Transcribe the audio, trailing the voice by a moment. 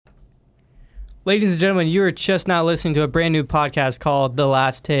Ladies and gentlemen, you are just now listening to a brand new podcast called The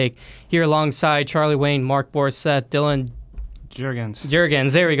Last Take. Here alongside Charlie Wayne, Mark Borseth, Dylan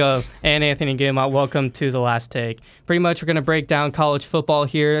Jurgens, there we go, and Anthony Gilmont. Welcome to The Last Take. Pretty much we're going to break down college football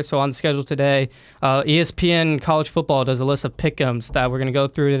here. So on the schedule today, ESPN College Football does a list of PICKEMs that we're going to go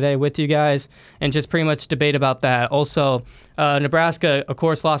through today with you guys and just pretty much debate about that. Also, Nebraska, of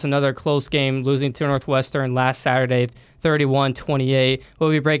course, lost another close game, losing to Northwestern last Saturday, 31-28.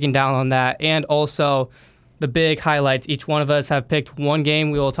 We'll be breaking down on that. And also the big highlights. Each one of us have picked one game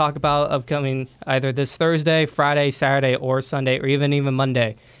we will talk about upcoming either this Thursday, Friday, Saturday, or Sunday, or even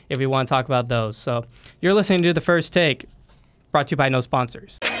Monday if we want to talk about those. So you're listening to The First Take, brought to you by no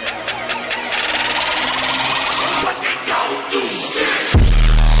sponsors.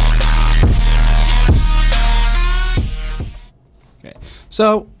 Okay.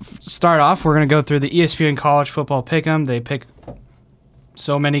 So, start off, we're going to go through the ESPN College Football Pick'em. They pick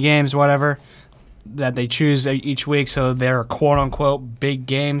so many games, whatever, that they choose each week, so they're quote-unquote big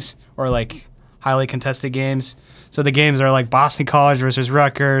games or like highly contested games. So the games are like Boston College versus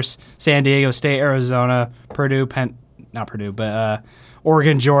Rutgers, San Diego State, Arizona, Oregon,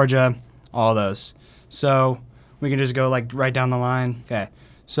 Georgia, all those. So we can just go like right down the line. Okay.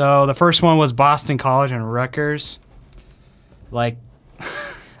 So the first one was Boston College and Rutgers.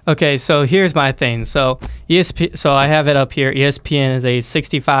 Okay, so here's my thing. So so I have it up here. ESPN is a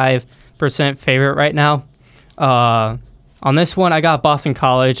 65% favorite right now. On this one, I got Boston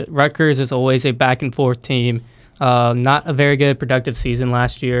College. Rutgers is always a back-and-forth team. Not a very good productive season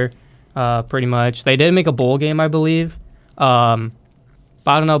last year, pretty much. They did make a bowl game, I believe. But I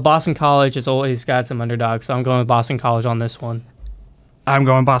don't know. Boston College has always got some underdogs, so I'm going with Boston College on this one. I'm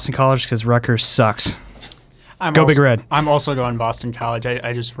going Boston College because Rutgers sucks. Big Red. I'm also going Boston College.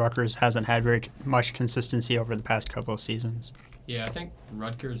 I just Rutgers hasn't had very much consistency over the past couple of seasons. Yeah, I think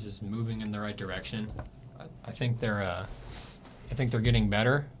Rutgers is moving in the right direction. I think they're getting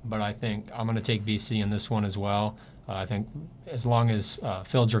better, but I think I'm going to take BC in this one as well. I think as long as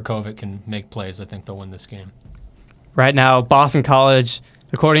Phil Dracovic can make plays, I think they'll win this game. Right now, Boston College,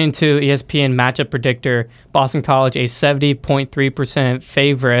 according to ESPN Matchup Predictor, Boston College a 70.3%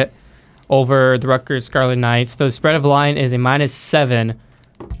 favorite over the Rutgers Scarlet Knights. The spread of line is a -7.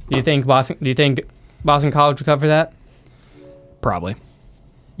 Do you think Boston College will cover that? Probably.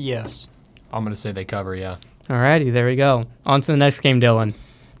 Yes. I'm going to say they cover, yeah. Alrighty, there we go. On to the next game, Dylan.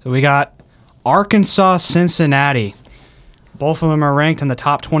 So we got Arkansas, Cincinnati. Both of them are ranked in the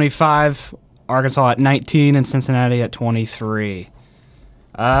top 25. Arkansas at 19 and Cincinnati at 23.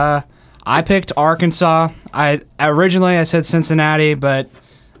 I picked Arkansas. Originally I said Cincinnati, but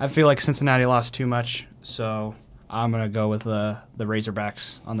I feel like Cincinnati lost too much, so I'm going to go with the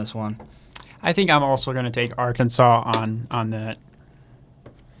Razorbacks on this one. I think I'm also going to take Arkansas on that.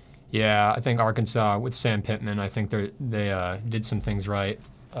 Yeah, I think Arkansas with Sam Pittman, I think they did some things right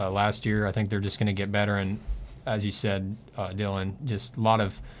last year. I think they're just going to get better, and as you said, Dylan, just a lot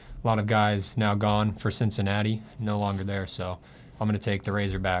of guys now gone for Cincinnati, no longer there. So I'm going to take the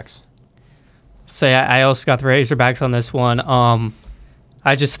Razorbacks. I also got the Razorbacks on this one.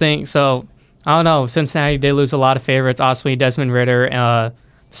 I just think so. I don't know. Cincinnati did lose a lot of favorites. Obviously, Desmond Ridder,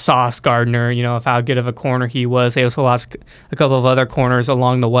 Sauce Gardner, of how good of a corner he was. They also lost a couple of other corners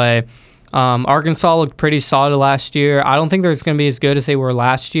along the way. Arkansas looked pretty solid last year. I don't think they're going to be as good as they were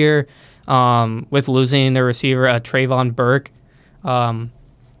last year with losing their receiver, Trayvon Burke.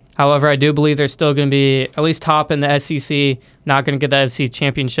 However, I do believe they're still going to be at least top in the SEC. Not going to get the SEC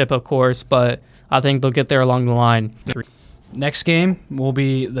championship, of course, but I think they'll get there along the line. Next game will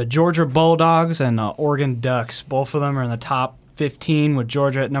be the Georgia Bulldogs and Oregon Ducks. Both of them are in the top 15 with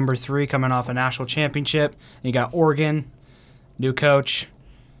Georgia at number 3 coming off a national championship. And you got Oregon, new coach.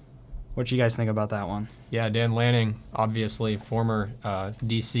 What do you guys think about that one? Yeah, Dan Lanning, obviously former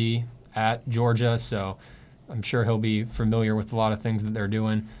DC at Georgia, so I'm sure he'll be familiar with a lot of things that they're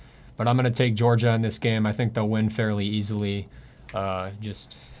doing. But I'm going to take Georgia in this game. I think they'll win fairly easily.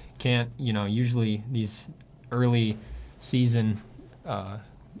 Just can't, usually these early season,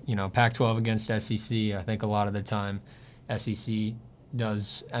 Pac-12 against SEC, I think a lot of the time SEC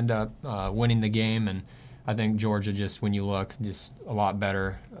does end up winning the game, and I think Georgia, just when you look, just a lot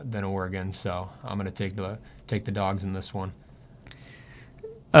better than Oregon. So I'm going to take the Dogs in this one.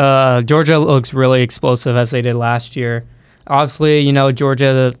 Georgia looks really explosive as they did last year. Obviously,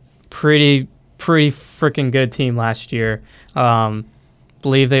 Georgia, the pretty freaking good team last year.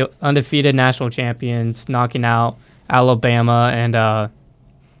 Believe they undefeated national champions, knocking out Alabama and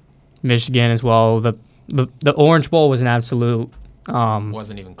Michigan as well. The Orange Bowl was an absolute.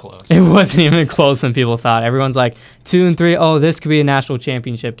 Wasn't even close. It wasn't even close than people thought. Everyone's like 2-3. Oh, this could be a national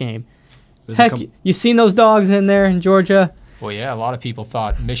championship game. Heck, you seen those dogs in there in Georgia? Well, yeah, a lot of people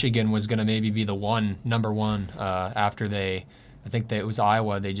thought Michigan was going to maybe be the number one after I think it was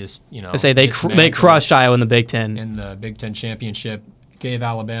Iowa. They just, I say they crushed Iowa in the Big Ten. In the Big Ten championship, gave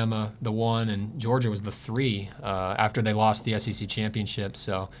Alabama the 1, and Georgia was the 3 after they lost the SEC championship.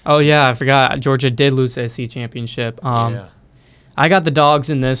 So. Oh yeah, I forgot. Georgia did lose the SEC championship. Yeah. I got the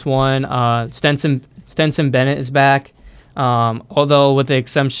dogs in this one. Stenson Bennett is back, although with the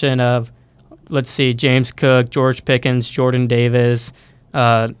exception of, let's see, James Cook, George Pickens, Jordan Davis,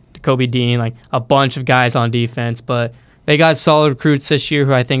 Kobe Dean, like a bunch of guys on defense, but they got solid recruits this year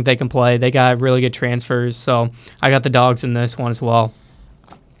who I think they can play. They got really good transfers, so I got the dogs in this one as well.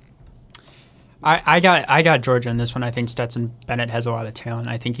 I got Georgia in this one. I think Stetson Bennett has a lot of talent.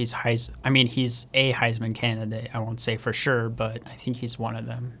 I think he's he's a Heisman candidate. I won't say for sure, but I think he's one of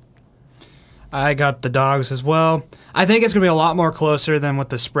them. I got the dogs as well. I think it's going to be a lot more closer than what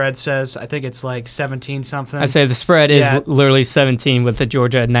the spread says. I think it's like 17 something. I say the spread is literally 17 with the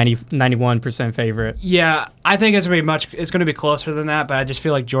Georgia 91% favorite. Yeah, I think it's going to be closer than that, but I just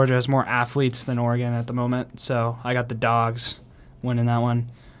feel like Georgia has more athletes than Oregon at the moment. So I got the dogs winning that one.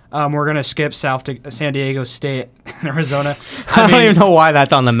 We're going to skip San Diego State and Arizona. I don't even know why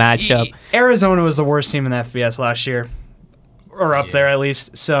that's on the matchup. Arizona was the worst team in the FBS last year. Or up there at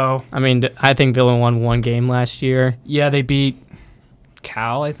least. So I mean, I think Dillon won one game last year. Yeah, they beat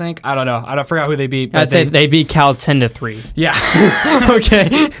Cal, I think. I don't know. I forgot who they beat. I'd say they beat Cal 10-3. Yeah.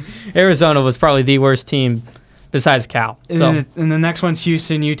 Okay. Arizona was probably the worst team besides Cal. So. And the next one's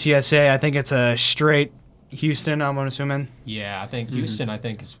Houston, UTSA. I think it's a straight Houston, I'm assuming. Yeah, I think Houston,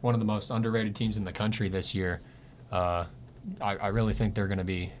 is one of the most underrated teams in the country this year. I really think they're going to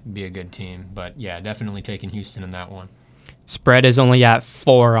be a good team. But, yeah, definitely taking Houston in that one. Spread is only at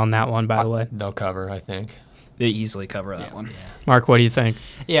 4 on that one, by the way. They'll cover, I think. They easily cover that one. Yeah. Mark, what do you think?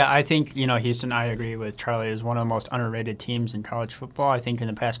 Yeah, I think, Houston, I agree with Charlie, is one of the most underrated teams in college football. I think in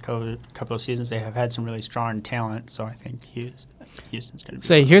the past couple of seasons they have had some really strong talent, so I think Houston's going to be...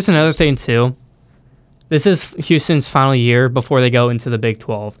 So here's another thing, too. This is Houston's final year before they go into the Big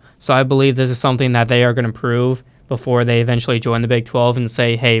 12. So I believe this is something that they are going to prove before they eventually join the Big 12 and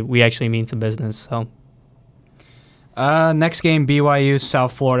say, hey, we actually mean some business, so... Next game, BYU,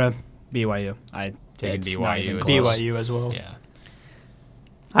 South Florida. BYU. I take BYU as well. Yeah.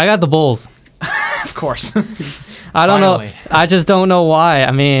 I got the Bulls. Of course. I don't know. I just don't know why.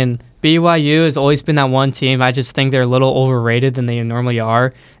 I mean, BYU has always been that one team. I just think they're a little overrated than they normally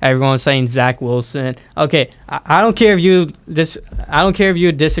are. Everyone's saying Zach Wilson. Okay, I don't care if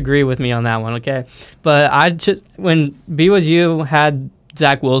you disagree with me on that one. Okay, but when BYU had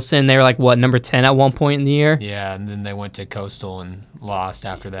Zach Wilson, they were like, number 10 at one point in the year? Yeah, and then they went to Coastal and lost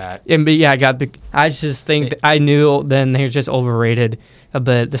after that. I just think I knew then they were just overrated a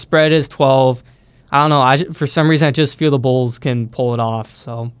bit. The spread is 12. I don't know. For some reason, I just feel the Bulls can pull it off.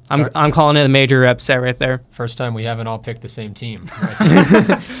 So I'm calling it a major upset right there. First time we haven't all picked the same team.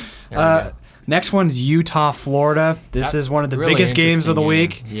 Next one's Utah, Florida. This is one of the really biggest games of the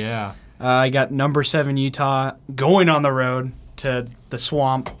week. Yeah. I got number 7 Utah going on the road to the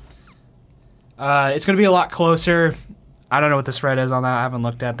Swamp. It's going to be a lot closer. I don't know what the spread is on that. I haven't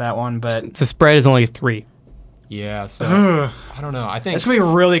looked at that one, but the spread is only 3. Yeah, so I don't know. I think it's going to be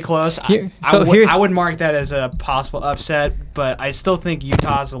really close. I would mark that as a possible upset, but I still think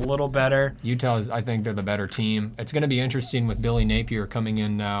Utah's a little better. I think they're the better team. It's going to be interesting with Billy Napier coming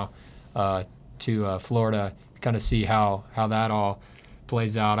in now to Florida, kind of see how that all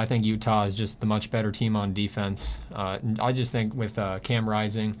plays out. I think Utah is just the much better team on defense. I just think with Cam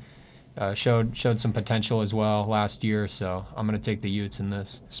Rising showed some potential as well last year, so I'm going to take the Utes in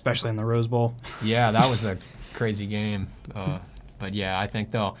this. Especially in the Rose Bowl. Yeah, that was a crazy game. But yeah, I think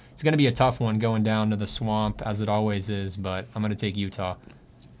it's going to be a tough one going down to the Swamp, as it always is, but I'm going to take Utah.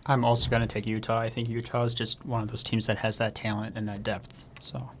 I'm also going to take Utah. I think Utah is just one of those teams that has that talent and that depth.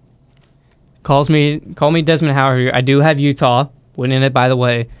 So, call me Desmond Howard here. I do have Utah winning it, by the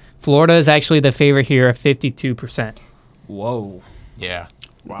way. Florida is actually the favorite here at 52%. Whoa. Yeah.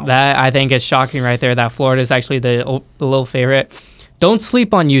 Wow. That, I think, is shocking right there, that Florida is actually the little favorite. Don't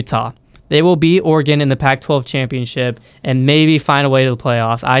sleep on Utah. They will beat Oregon in the Pac-12 championship and maybe find a way to the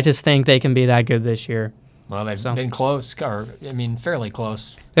playoffs. I just think they can be that good this year. Well, they've been close, fairly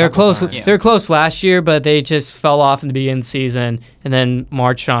close. They were close. Yeah. They were close last year, but they just fell off in the beginning of the season and then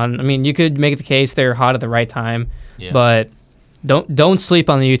marched on. I mean, you could make the case they were hot at the right time, but don't sleep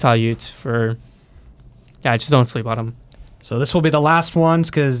on the Utah Utes. Just don't sleep on them. So this will be the last ones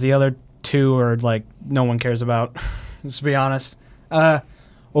because the other two are like no one cares about. Let's be honest.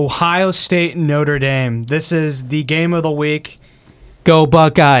 Ohio State, Notre Dame. This is the game of the week. Go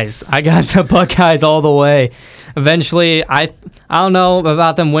Buckeyes. I got the Buckeyes all the way. Eventually, I don't know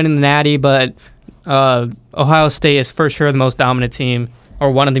about them winning the Natty, but Ohio State is for sure the most dominant team,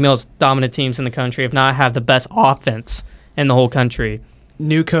 or one of the most dominant teams in the country, if not have the best offense in the whole country.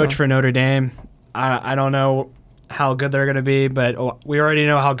 New coach for Notre Dame. I don't know how good they're going to be, but we already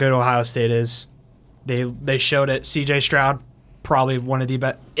know how good Ohio State is. They showed it. C.J. Stroud, probably one of the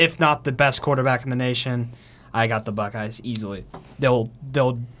best, if not the best quarterback in the nation. I got the Buckeyes easily. They'll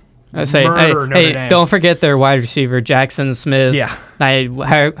murder Notre Dame. Don't forget their wide receiver, Jackson Smith. Yeah.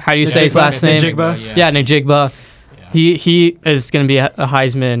 How do you say his last name? Njigba? Yeah, Njigba. Yeah. He is going to be a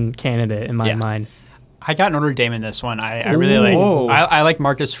Heisman candidate in my mind. I got Notre Dame in this one. I really like. I like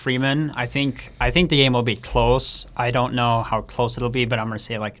Marcus Freeman. I think the game will be close. I don't know how close it'll be, but I'm going to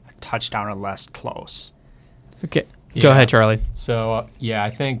say like a touchdown or less close. Okay. Go ahead, Charlie. So, I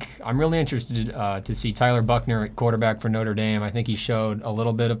think I'm really interested to see Tyler Buchner at quarterback for Notre Dame. I think he showed a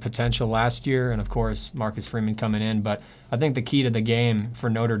little bit of potential last year, and, of course, Marcus Freeman coming in. But I think the key to the game for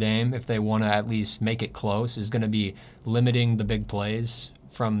Notre Dame, if they want to at least make it close, is going to be limiting the big plays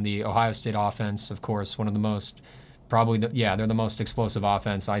from the Ohio State offense. Of course, one of the most they're the most explosive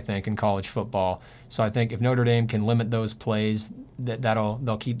offense, I think, in college football. So I think if Notre Dame can limit those plays,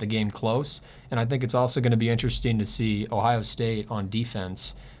 they'll keep the game close. And I think it's also going to be interesting to see Ohio State on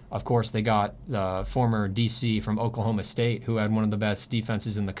defense. Of course, they got the former DC from Oklahoma State, who had one of the best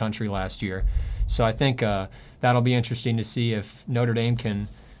defenses in the country last year. So I think that'll be interesting to see if Notre Dame can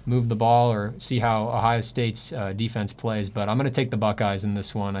move the ball or see how Ohio State's defense plays. But I'm going to take the Buckeyes in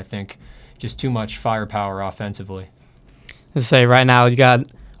this one. I think just too much firepower offensively. Let's say right now you got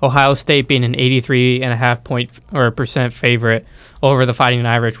Ohio State being an 83.5% favorite over the Fighting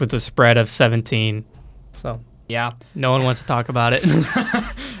Irish with a spread of 17. So yeah, no one wants to talk about it.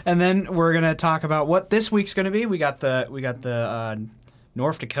 And then we're gonna talk about what this week's gonna be. We got the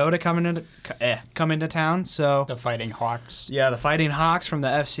North Dakota coming into town. So the Fighting Hawks. Yeah, the Fighting Hawks from the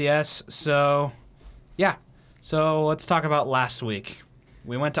FCS. So let's talk about last week.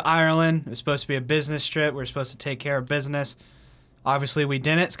 We went to Ireland. It was supposed to be a business trip. We were supposed to take care of business. Obviously, we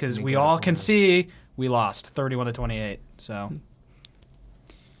didn't because we all can see we lost 31-28. So,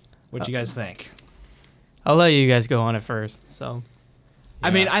 what'd you guys think? I'll let you guys go on it first. So,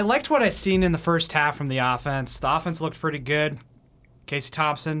 I mean, I liked what I seen in the first half from the offense. The offense looked pretty good. Casey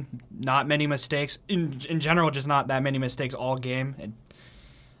Thompson, not many mistakes. In general, just not that many mistakes all game.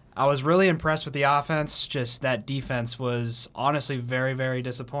 I was really impressed with the offense. Just that defense was honestly very, very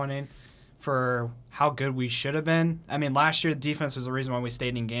disappointing for how good we should have been. I mean, last year the defense was the reason why we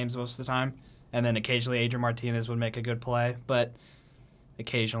stayed in games most of the time, and then occasionally Adrian Martinez would make a good play, but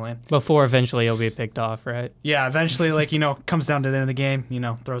occasionally. Before eventually he'll be picked off, right? Yeah, eventually, comes down to the end of the game,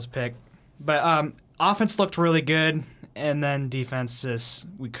 throws a pick. But offense looked really good, and then defense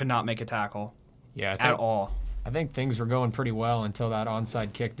we could not make a tackle at all. I think things were going pretty well until that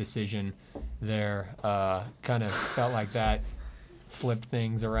onside kick decision there kind of felt like that flipped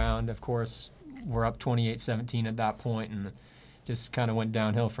things around. Of course, we're up 28-17 at that point and just kind of went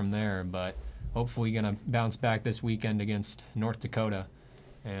downhill from there. But hopefully going to bounce back this weekend against North Dakota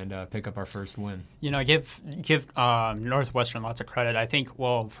and pick up our first win. Give Northwestern lots of credit. I think,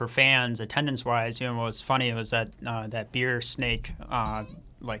 for fans, attendance-wise, what was funny was that that beer snake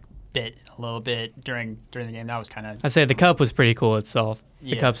bit a little bit during the game. That was kind of... I'd say the cup was pretty cool itself,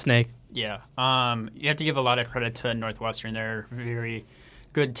 the cup snake. Yeah. You have to give a lot of credit to Northwestern. They're a very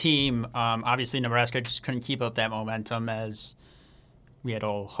good team. Obviously, Nebraska just couldn't keep up that momentum as we had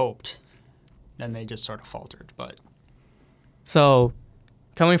all hoped. Then they just sort of faltered. But So,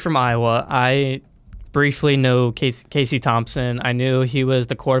 coming from Iowa, I briefly know Casey Thompson. I knew he was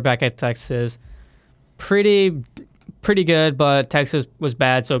the quarterback at Texas. Pretty good, but Texas was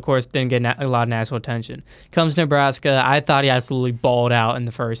bad, so of course didn't get a lot of national attention. Comes to Nebraska, I thought he absolutely balled out in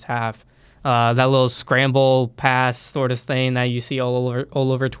the first half. That little scramble pass sort of thing that you see all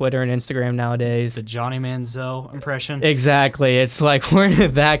over Twitter and Instagram nowadays. The Johnny Manziel impression. Exactly. It's like, where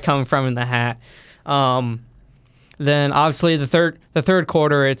did that come from in the hat? Then obviously the third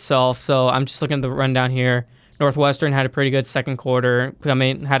quarter itself. So I'm just looking at the rundown here. Northwestern had a pretty good second quarter.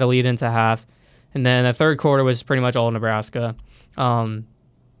 Had a lead into half. And then the third quarter was pretty much all Nebraska.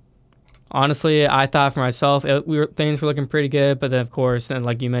 Honestly, I thought for myself, things were looking pretty good. But then, of course,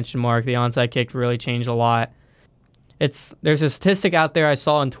 like you mentioned, Mark, the onside kick really changed a lot. There's a statistic out there I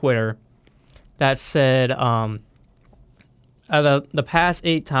saw on Twitter that said the past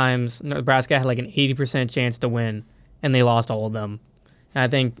 8 times, Nebraska had like an 80% chance to win, and they lost all of them. And I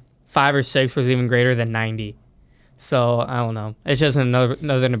think 5 or 6 was even greater than 90. So I don't know. It's just another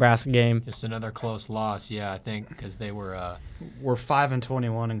Nebraska game. Just another close loss, yeah, I think, because they were We're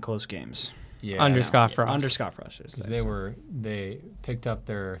 5-21 in close games. yeah, Under Scott Frost. Under Scott Frost. because they picked up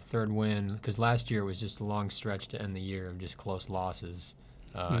their third win, because last year was just a long stretch to end the year of just close losses,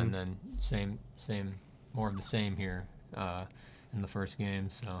 and then same more of the same here in the first game.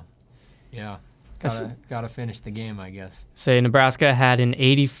 So yeah, gotta finish the game, I guess. Say Nebraska had an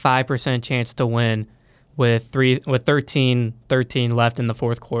 85% chance to win with 13 left in the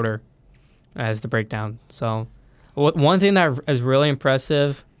fourth quarter as the breakdown. So one thing that is really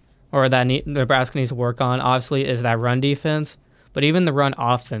impressive, or that Nebraska needs to work on, obviously, is that run defense. But even the run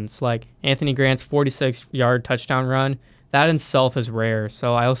offense, like Anthony Grant's 46-yard touchdown run, that in itself is rare.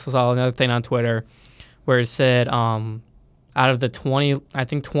 So I also saw another thing on Twitter where it said out of the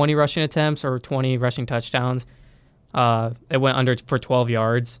 20 rushing attempts or 20 rushing touchdowns, it went under for 12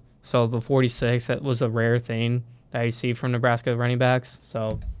 yards. So the 46, that was a rare thing that you see from Nebraska running backs.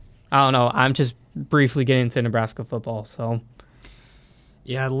 So I don't know. I'm just briefly getting into Nebraska football. So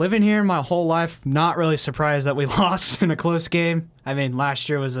yeah, living here my whole life, not really surprised that we lost in a close game. I mean, last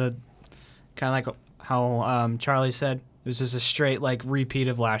year was a kind of like how Charlie said. It was just a straight repeat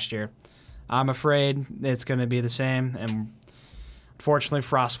of last year. I'm afraid it's going to be the same, and unfortunately,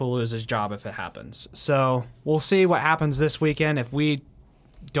 Frost will lose his job if it happens. So we'll see what happens this weekend. If we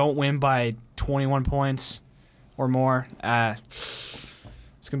don't win by 21 points or more, it's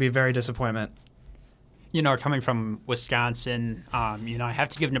going to be a very disappointment. Coming from Wisconsin, I have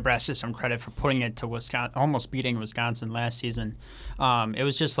to give Nebraska some credit for putting it to Wisconsin, almost beating Wisconsin last season. It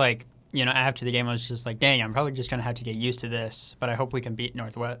was just after the game, I was just like, dang, I'm probably just going to have to get used to this, but I hope we can beat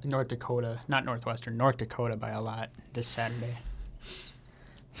North Dakota by a lot this Saturday.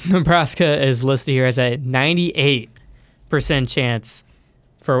 Nebraska is listed here as a 98% chance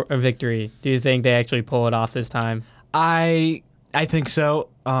for a victory. Do you think they actually pull it off this time? I think so.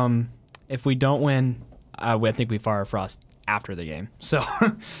 If we don't win, I think we fire Frost after the game. So,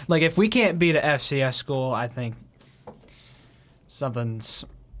 if we can't beat a FCS school, I think something's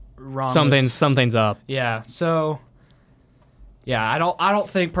wrong. Something's up. Yeah. So, yeah, I don't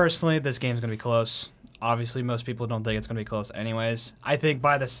think personally this game's gonna be close. Obviously, most people don't think it's gonna be close, anyways. I think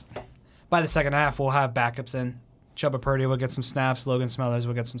by the second half, we'll have backups in. Chubba Purdy will get some snaps. Logan Smothers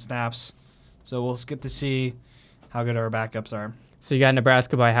will get some snaps. So we'll get to see how good our backups are. So you got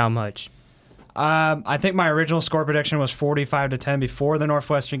Nebraska by how much? I think my original score prediction was 45-10 before the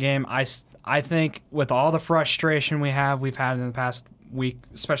Northwestern game. I think with all the frustration we've had in the past week,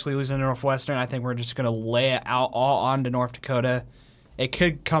 especially losing to Northwestern, I think we're just going to lay it out all on to North Dakota. It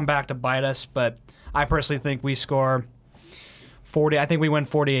could come back to bite us, but I personally think we score 40. I think we win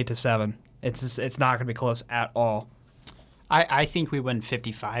 48-7. It's not going to be close at all. I think we win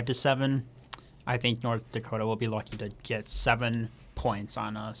 55-7. I think North Dakota will be lucky to get 7 points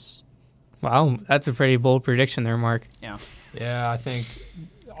on us. Wow, that's a pretty bold prediction there, Mark. Yeah. Yeah, I think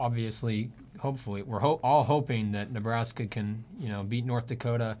obviously, hopefully, we're all hoping that Nebraska can, beat North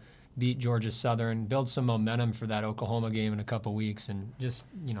Dakota, beat Georgia Southern, build some momentum for that Oklahoma game in a couple weeks, and just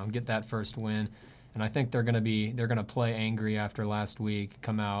get that first win. And I think they're going to play angry after last week,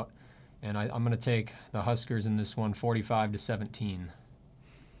 come out, and I'm going to take the Huskers in this one, 45-17.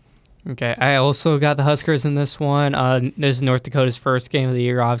 Okay, I also got the Huskers in this one. This is North Dakota's first game of the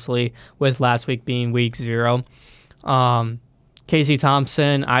year, obviously, with last week being week 0. Casey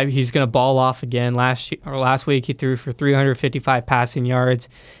Thompson, he's going to ball off again. Last week he threw for 355 passing yards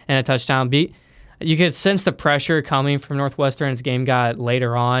and a touchdown. You could sense the pressure coming from Northwestern as game got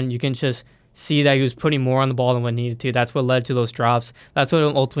later on. You can just see that he was putting more on the ball than what needed to. That's what led to those drops. That's what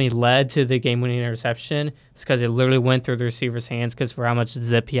ultimately led to the game-winning interception. It's because it literally went through the receiver's hands because for how much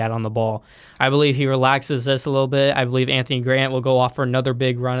zip he had on the ball. I believe he relaxes this a little bit. I believe Anthony Grant will go off for another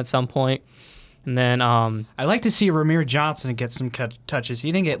big run at some point. And then I'd like to see Ramir Johnson get some touches.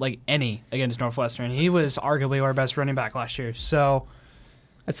 He didn't get any against Northwestern. He was arguably our best running back last year. So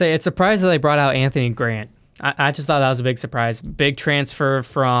I'd say it's surprising that they brought out Anthony Grant. I just thought that was a big surprise. Big transfer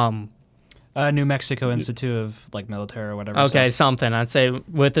from New Mexico Institute of Military or whatever. Okay, something. I'd say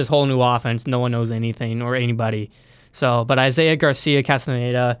with this whole new offense, no one knows anything or anybody. So, but Isaiah Garcia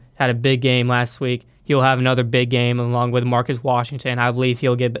Castaneda had a big game last week. He'll have another big game along with Marcus Washington. I believe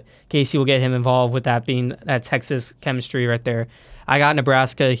Casey will get him involved with that being that Texas chemistry right there. I got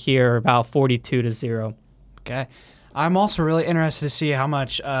Nebraska here about 42-0. Okay. I'm also really interested to see how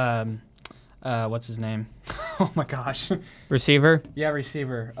much what's his name? Oh my gosh. Receiver? Yeah,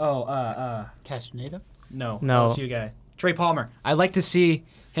 receiver. Castaneda? No. LSU guy. Trey Palmer. I'd like to see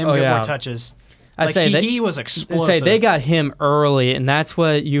him get more touches. He was explosive. They got him early, and that's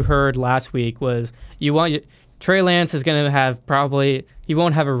what you heard last week was you want Trey Lance is going to have he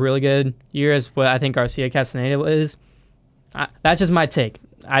won't have a really good year as what I think Garcia Castaneda is. That's just my take.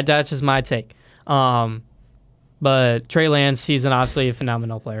 But Trey Lance, he's obviously a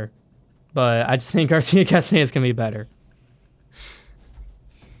phenomenal player. But I just think Garcia Castaneda is going to be better.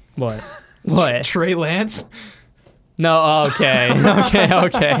 What? Trey Lance? No, okay.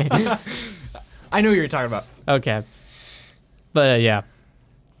 Okay. I know what you're talking about. Okay. But yeah.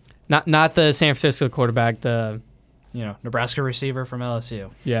 Not the San Francisco quarterback, Nebraska receiver from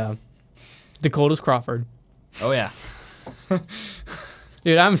LSU. Yeah. Dakota's Crawford. Oh, yeah.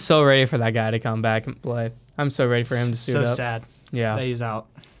 Dude, I'm so ready for that guy to come back and play. I'm so ready for him to suit up. So sad Yeah. that he's out.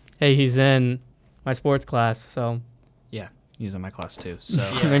 Hey, he's in my sports class, so. Yeah, he's in my class too. So.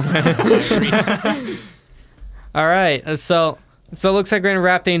 All right, so it looks like we're gonna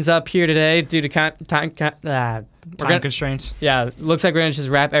wrap things up here today due to time Constraints. Yeah, looks like we're gonna just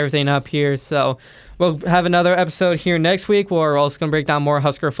wrap everything up here. So we'll have another episode here next week where we're also gonna break down more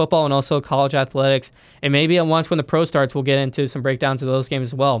Husker football and also college athletics, and maybe once when the pro starts, we'll get into some breakdowns of those games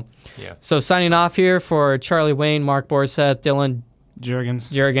as well. Yeah. So signing off here for Charlie Wayne, Mark Borseth, Dylan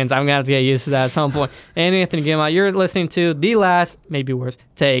Jurgens. I'm gonna have to get used to that at some point. And Anthony Gilmont. You're listening to the last, maybe worst,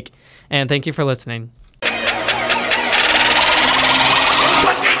 take, and thank you for listening.